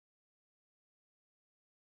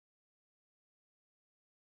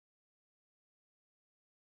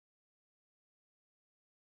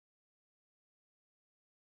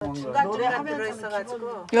중간중간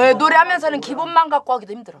들어있어가지고. 예, 노래하면서는 기본만 갖고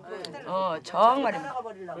하기도 힘들어. 정말 힘들어.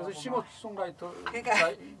 그래서 싱어송라이터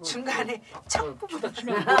그러니까 중간에 첫 부분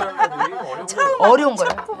어려운 거야.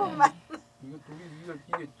 첫 부분만.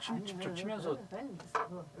 이게 직접 치면서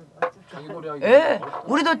자기 노래하기. 예,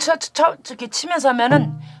 우리도 저렇게 치면서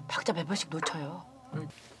하면은 박자 몇 번씩 놓쳐요.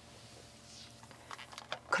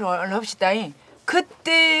 그럼 합시다.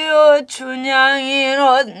 그때여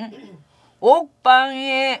춘향이는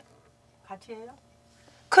옥방에 같이 해요?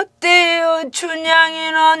 그때여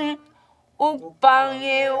춘향이는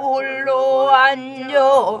옥방에 홀로 앉아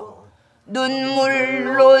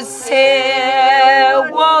눈물로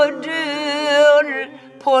세월을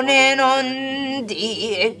보내는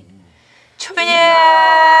뒤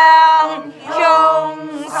춘향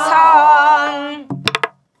형상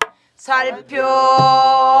살펴보니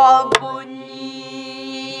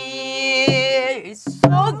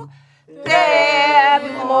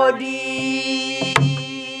쑥대머리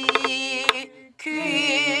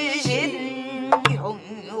귀신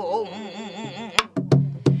형용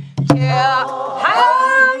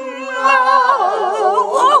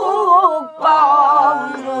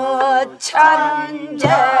한옥방의 찬자리요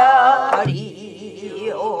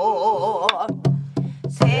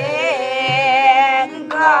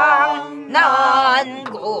생각난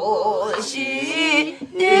곳이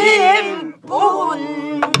님뿐이라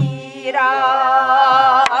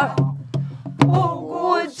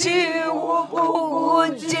보고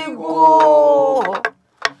지고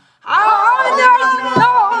안양나무가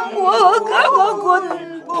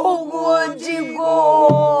보고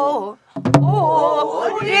지고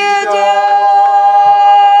오래전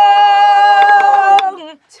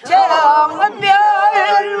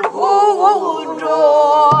정별후로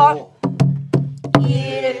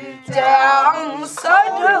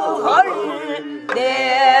일장서를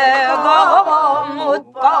내가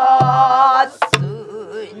못 봤으니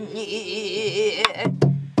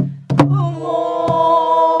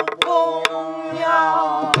모공양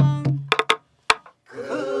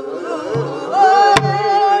글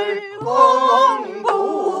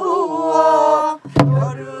공부와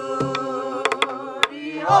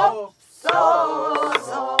겨를이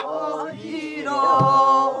없어서 이러는가.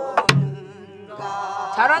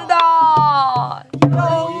 잘한다.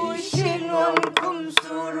 여우신은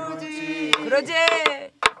금수르지 그러지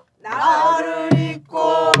나를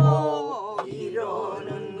잊고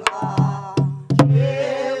이러는가.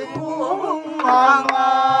 개궁망아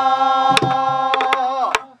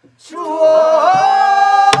주얼같이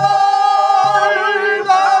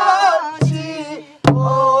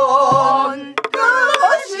온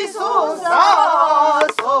끝이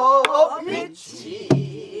솟아서 비치고져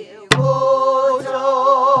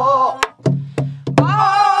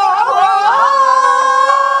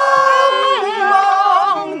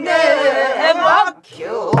막내 막혔으니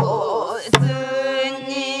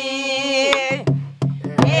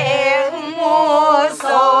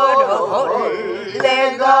앵무서를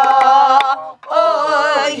내가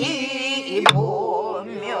어이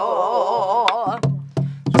보며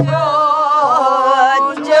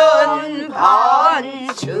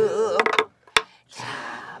전전반측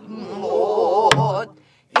못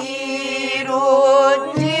이루니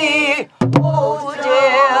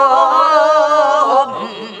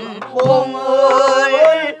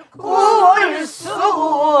오제몽을 구할 수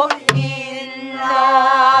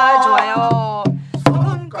있나. 좋아요.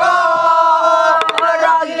 손가락에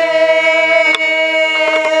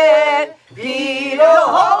비려내어사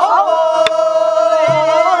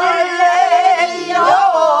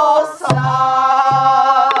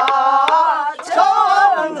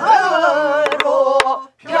정으로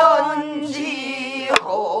편지호.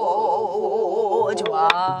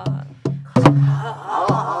 좋아.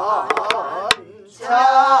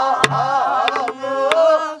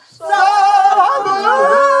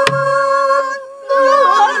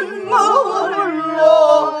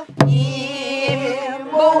 눈물로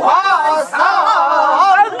임화상을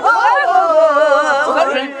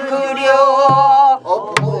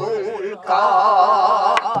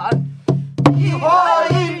그려볼까.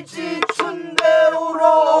 이화일지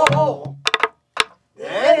춘배우로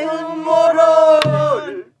내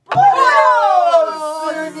눈물을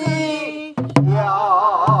뿌렸으니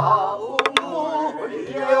야우물려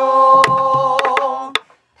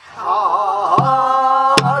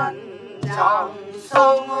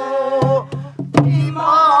단장성의 비만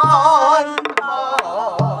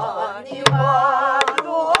많이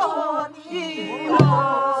와도 이러생각.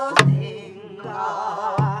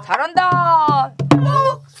 잘한다.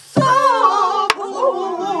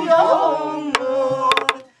 목서부영은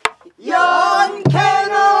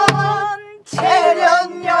연캐는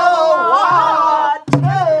체련년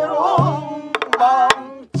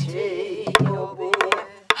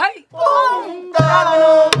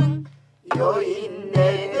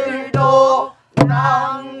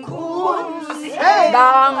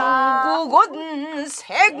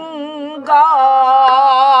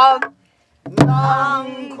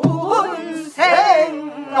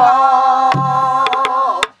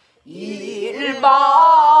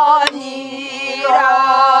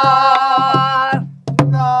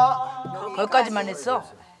했어.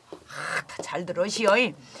 다 잘 들으시오.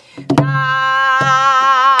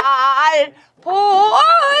 날 보다가는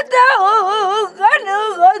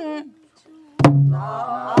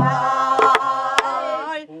날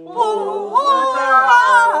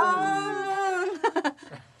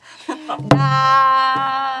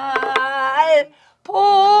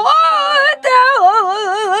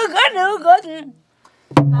보다가는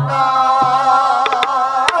날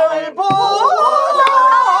보다가는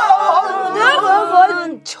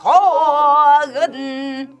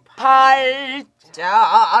적은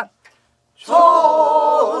팔자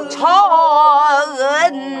적은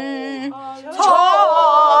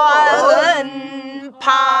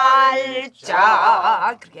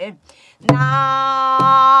팔자 그렇게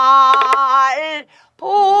날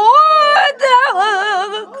보다가는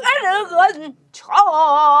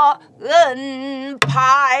적은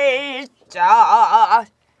팔자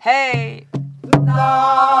헤이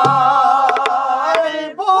날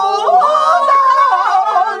보다가는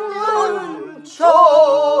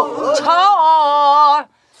적은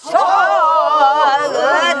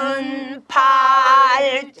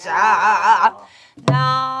팔자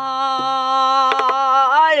날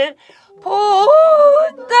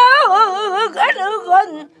보다가는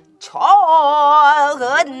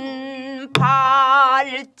적은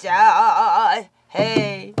팔자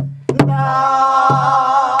헤이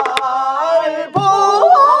날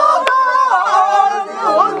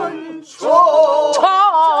보다가는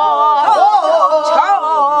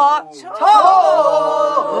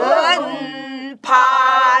적은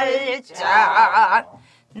팔자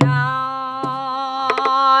날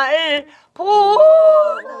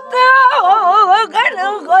보다가는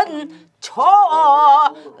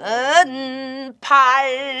적은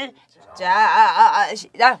팔자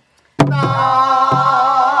시작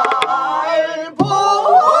날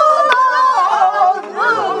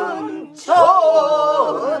보다가는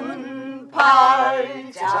적은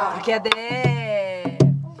팔자 이렇게 해야 돼.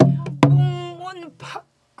 홍문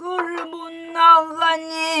밖을 못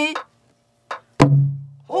나가니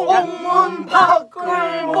홍문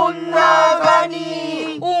밖을 못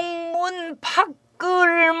나가니 홍문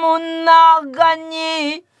밖을 못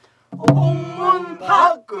나가니 홍문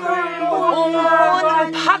밖을 못 홍문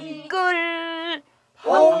나가니 밖을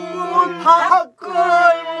홍문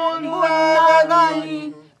밖을 못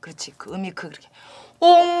나가니 그렇지 그 음이 그렇게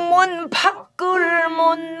홍문 밖을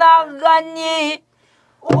못 나가니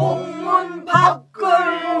홍문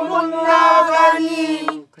밖을 못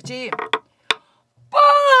나가니 그렇지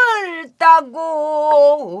뻥을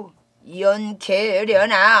따고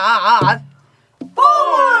연캐려나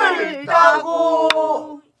뻥을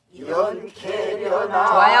따고 연캐려나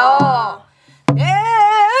좋아요 내가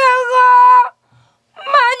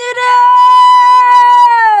만일에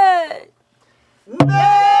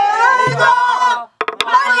내가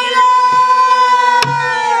만일에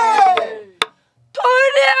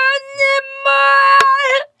도련님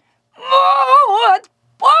못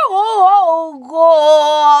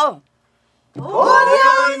보고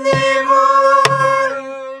도련님을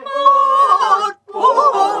못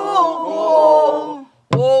보고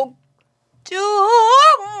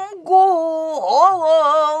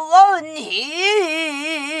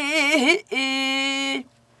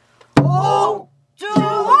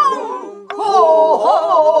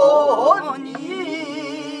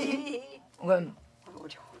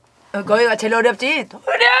옥중곤히 거기가 제일 어렵지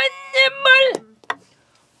도련님을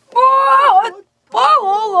못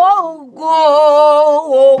보고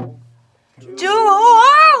옥중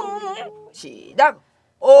시작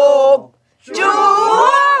옥중곤히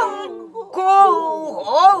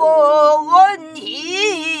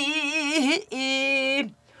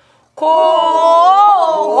곤히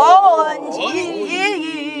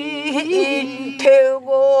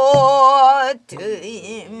되고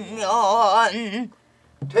들면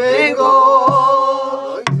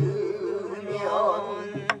되고 들면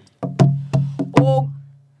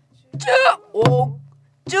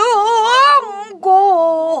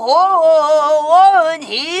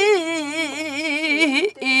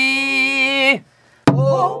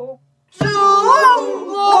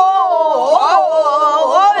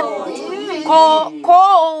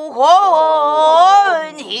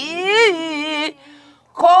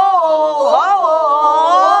고혼이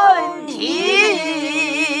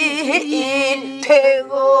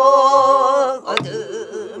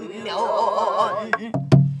되거든면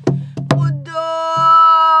무덤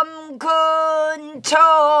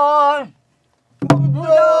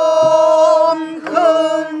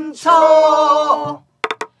근처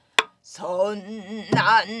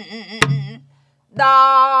선난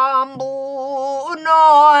나무는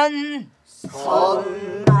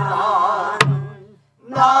선난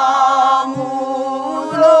나무는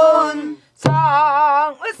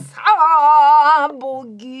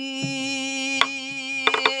상사목이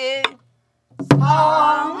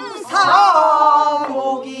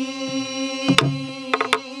상사목이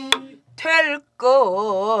될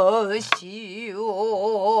것이요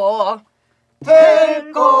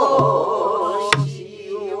될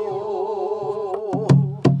것이요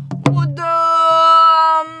무덤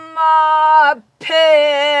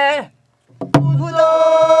앞에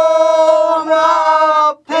무덤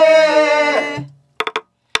앞에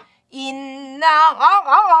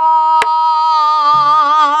인나한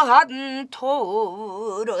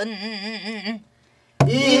돌은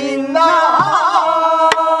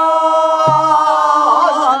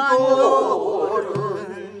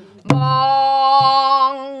인나돌은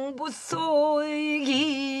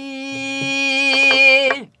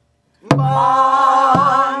망부속이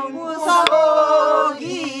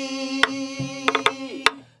망부석이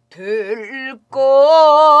될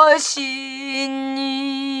것이니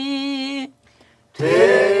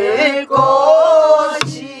될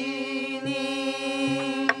것이니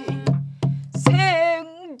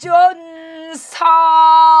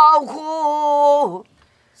생전사후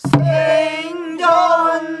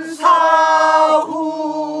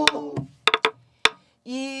생전사후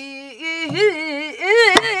이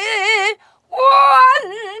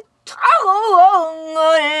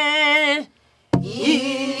원통을 이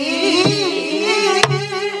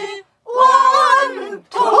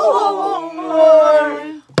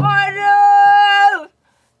원통을 알아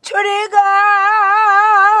저리가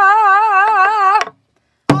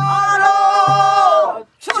알아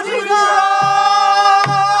주리라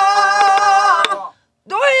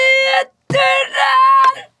너희들은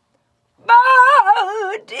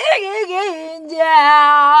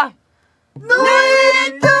말이겠냐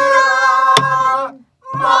너희들아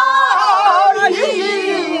말이야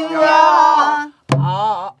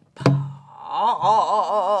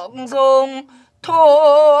방송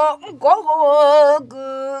통곡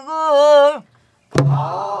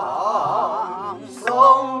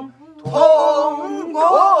방송 통곡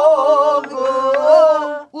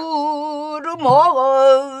울음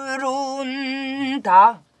어른다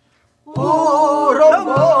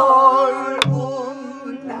울음을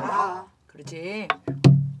운다 그렇지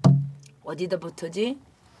어디다 붙어지?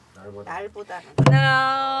 날보다는 날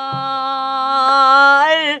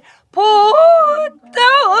보떡하는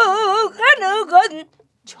건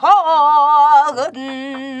적은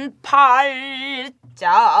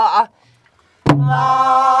팔자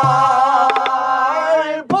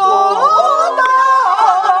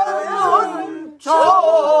날보다는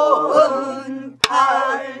좋은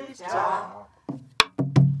팔자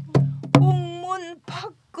옥문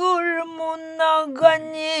밖을 못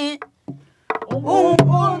나가니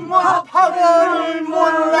옥문과 밖을 못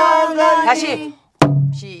나가니 다시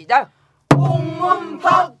시작 옥문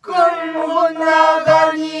밖을 못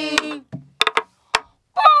나가니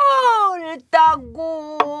뻘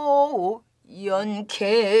따고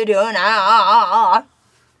연캐려나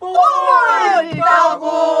뽕을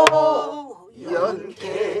따고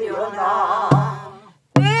연캐려나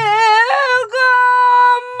내가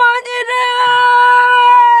만일에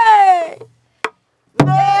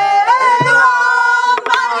내가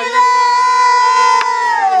만일에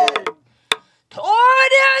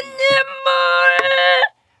도련님을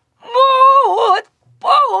못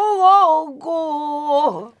보고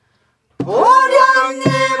도련님을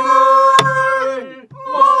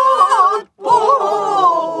못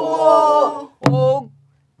보고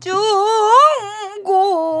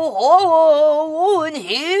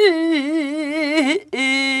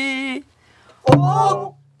옥중고니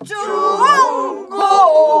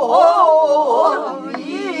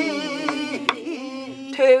옥중고니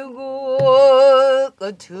되고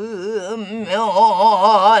같으면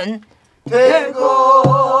되거두면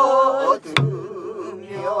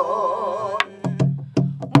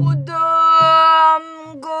무덤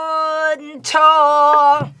근처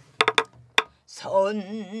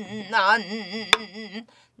선난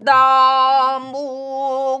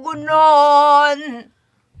나무구는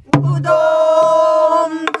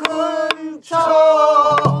무덤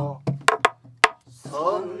근처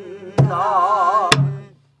선난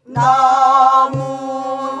나무는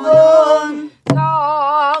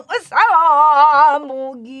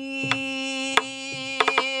상사목이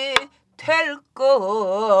될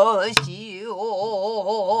것이요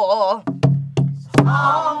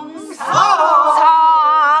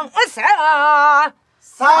상사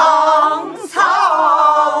상사목이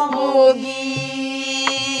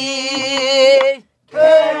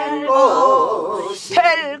될 것이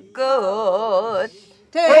될 것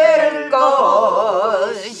될 것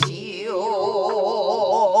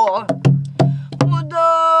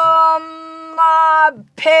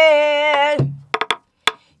앞에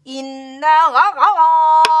인나간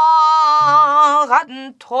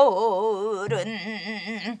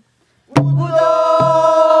돌은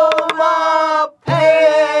무덤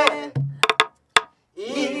앞에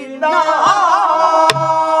인나간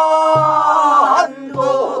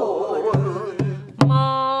돌은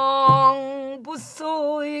망부속이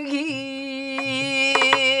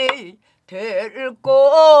될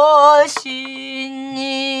것이니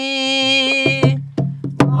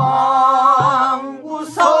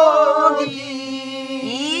망부석이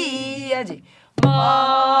이야지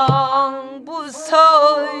망부석이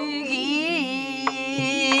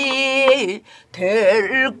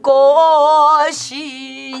될 것이니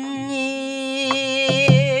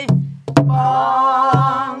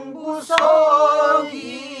망부석이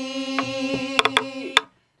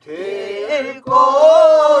될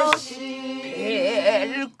것이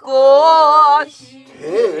될 것이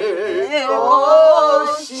될 것이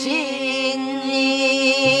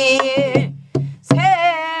것이니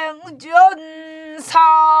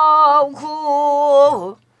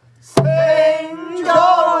생전사후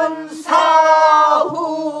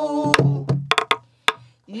생전사후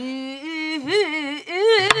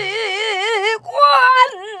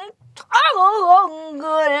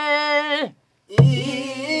이관통을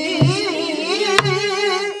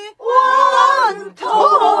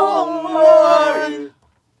이완통을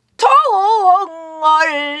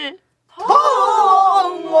통을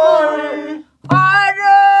통을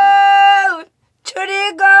알아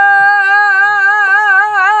저리가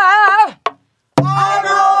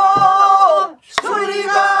알아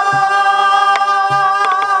소리가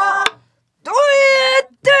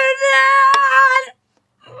노이들한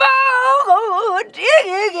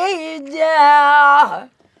머리냐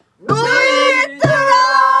노이들한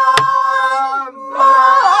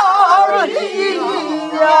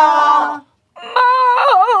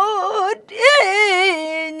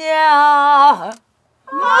머리냐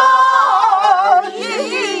말이야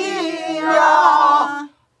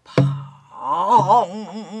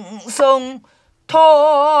방성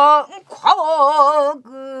통과그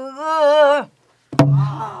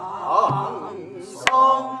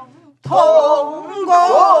방성 통곡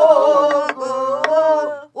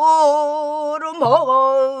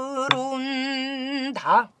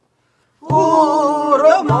울음얼음다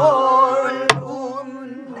울음을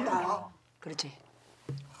운다 그렇지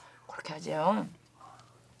그렇게 하죠.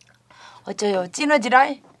 어쩌요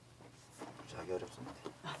찌너지라이 자기 어렵습니다.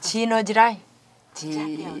 지너지라이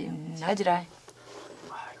지너지라이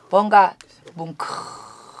뭔가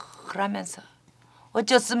뭉클하면서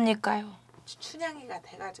어쩌습니까요? 춘향이가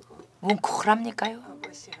돼가지고 뭉클합니까요?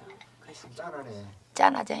 멋이요. 것이. 짠하네.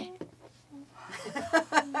 짠하지.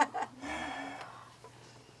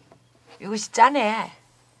 이것이 짠해.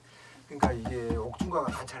 그러니까 이게 옥중가가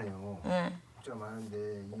많잖아요. 응. 옥중가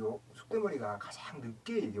많은데 이 쑥대머리가 가장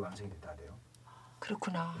늦게 이게 완성이 됐다래요.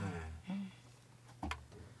 그렇구나. 네.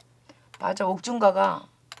 맞아 옥중가가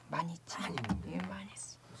많이 있지. 많이 있는데. 예, 많이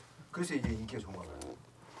있어. 그래서 이게 인기가 좋은가 봐요.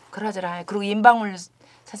 그러더라. 그리고 임방울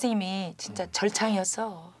선생님이 진짜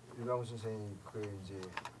절창이었어. 유광우 선생님 그 이제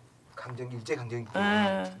강정기 일제 강점기 때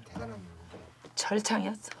응. 대단한 분인데.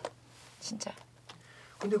 절창이었어. 진짜.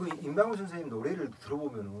 근데 그 임방울 선생님 노래를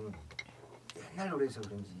들어보면은 옛날 노래에서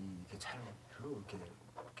그런지 이렇게 잘 별로 이렇게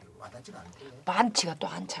와닿지가 않대. 많지가 또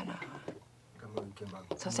않잖아. 그러니까 뭐 이렇게 막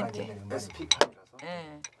선생님께. SP판이라서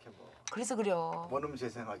예. 이렇게 뭐 그래서 그래요. 원음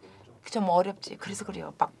재생하기는 좀 좀 어렵지. 그래서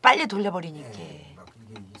그래요. 막 빨리 돌려버리니까. 예, 막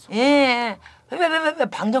이게 예. 왜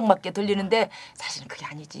방정맞게 들리는데 사실은 그게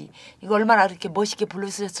아니지. 이거 얼마나 그렇게 멋있게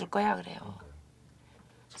불렀을 거야 그래요.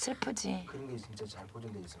 슬프지. 그런 게 진짜 잘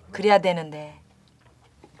보존돼 있어. 그래야 되는데.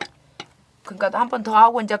 그러니까 한 번 더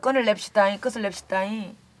하고 이제 끝을 냅시다. 끝을 냅시다.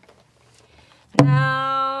 날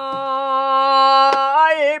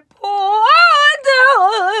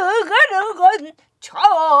보아드가는 건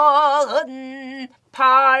전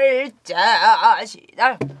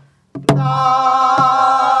팔자시다.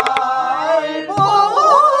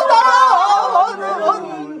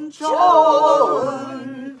 날보다는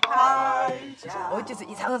좋은 팔자 어째서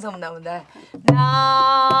이상한 소문 나온다.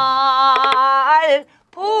 날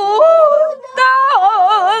보다가는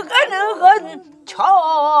건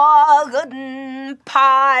적은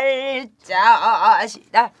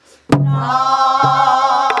팔자시다.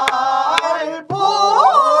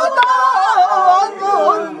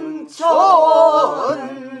 날보다는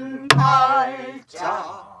좋은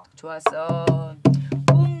팔자 좋았어.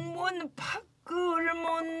 공문 밖을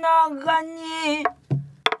못 나가니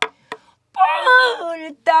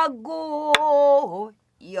뻘 따고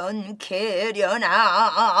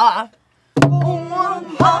연캐려나.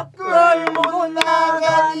 공문 밖을 못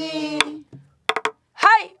나가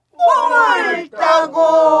꿈을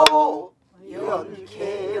따고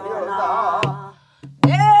연케려나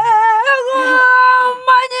내가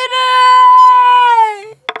만일에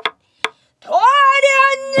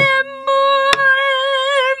도련님을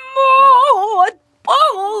못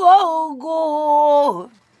보고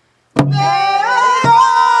내가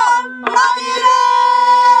만일에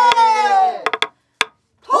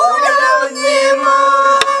도련님을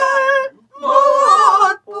못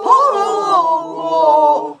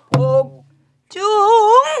보고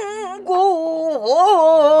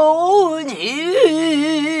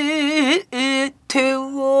중군이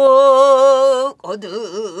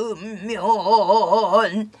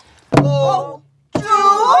되어거두면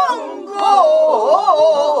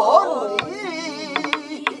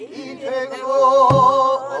중군이 되거두면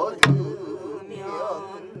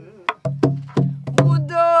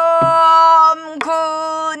무덤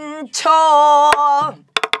근처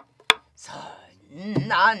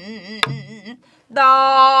선난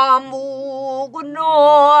나무는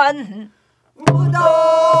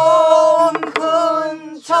무덤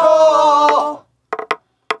근처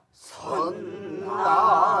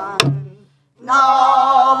선난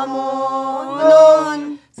나무는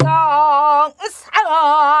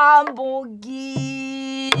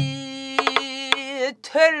상사복이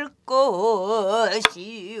될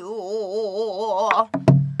것이요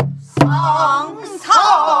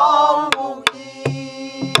상사복이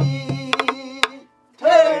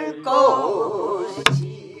될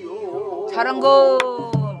것이요 잘한 거.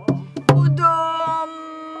 무덤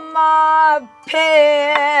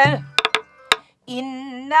앞에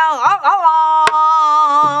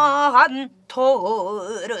인나한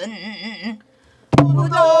돌은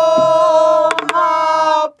무덤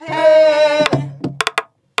앞에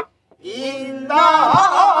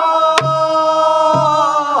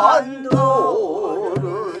인나한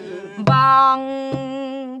돌은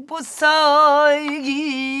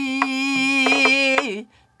망부석이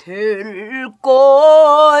될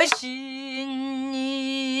것이니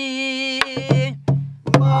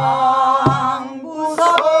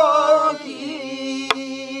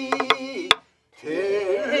망부석이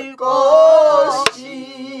될 것이니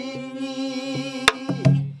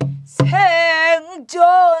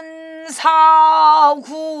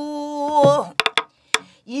생전사후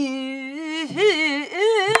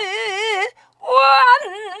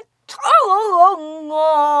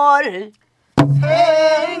이완통을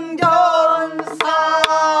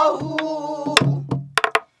생전사후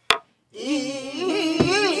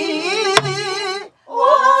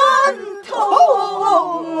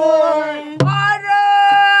이완통을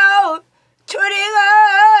알아 주리가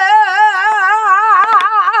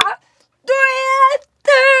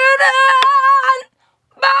누에뜨는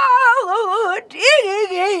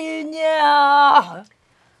마을이냐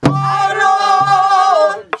알아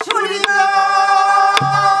주리가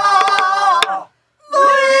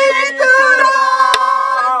너희들아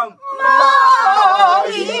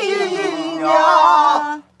말이냐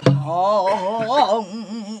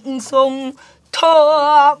방송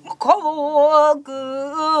타고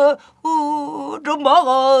그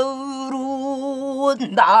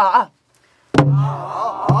으르마루나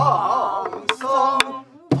방성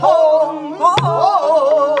통곡을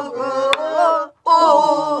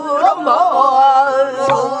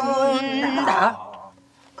으르마루나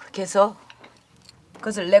그렇게 해서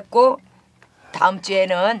그것을 냈고 다음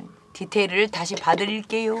주에는 디테일을 다시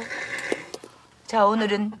봐드릴게요. 자,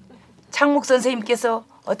 오늘은 창목 선생님께서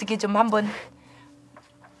어떻게 좀 한번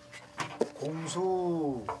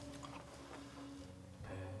공수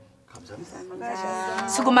감사합니다.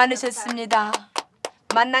 수고 많으셨습니다.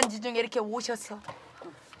 만난 지 중에 이렇게 오셔서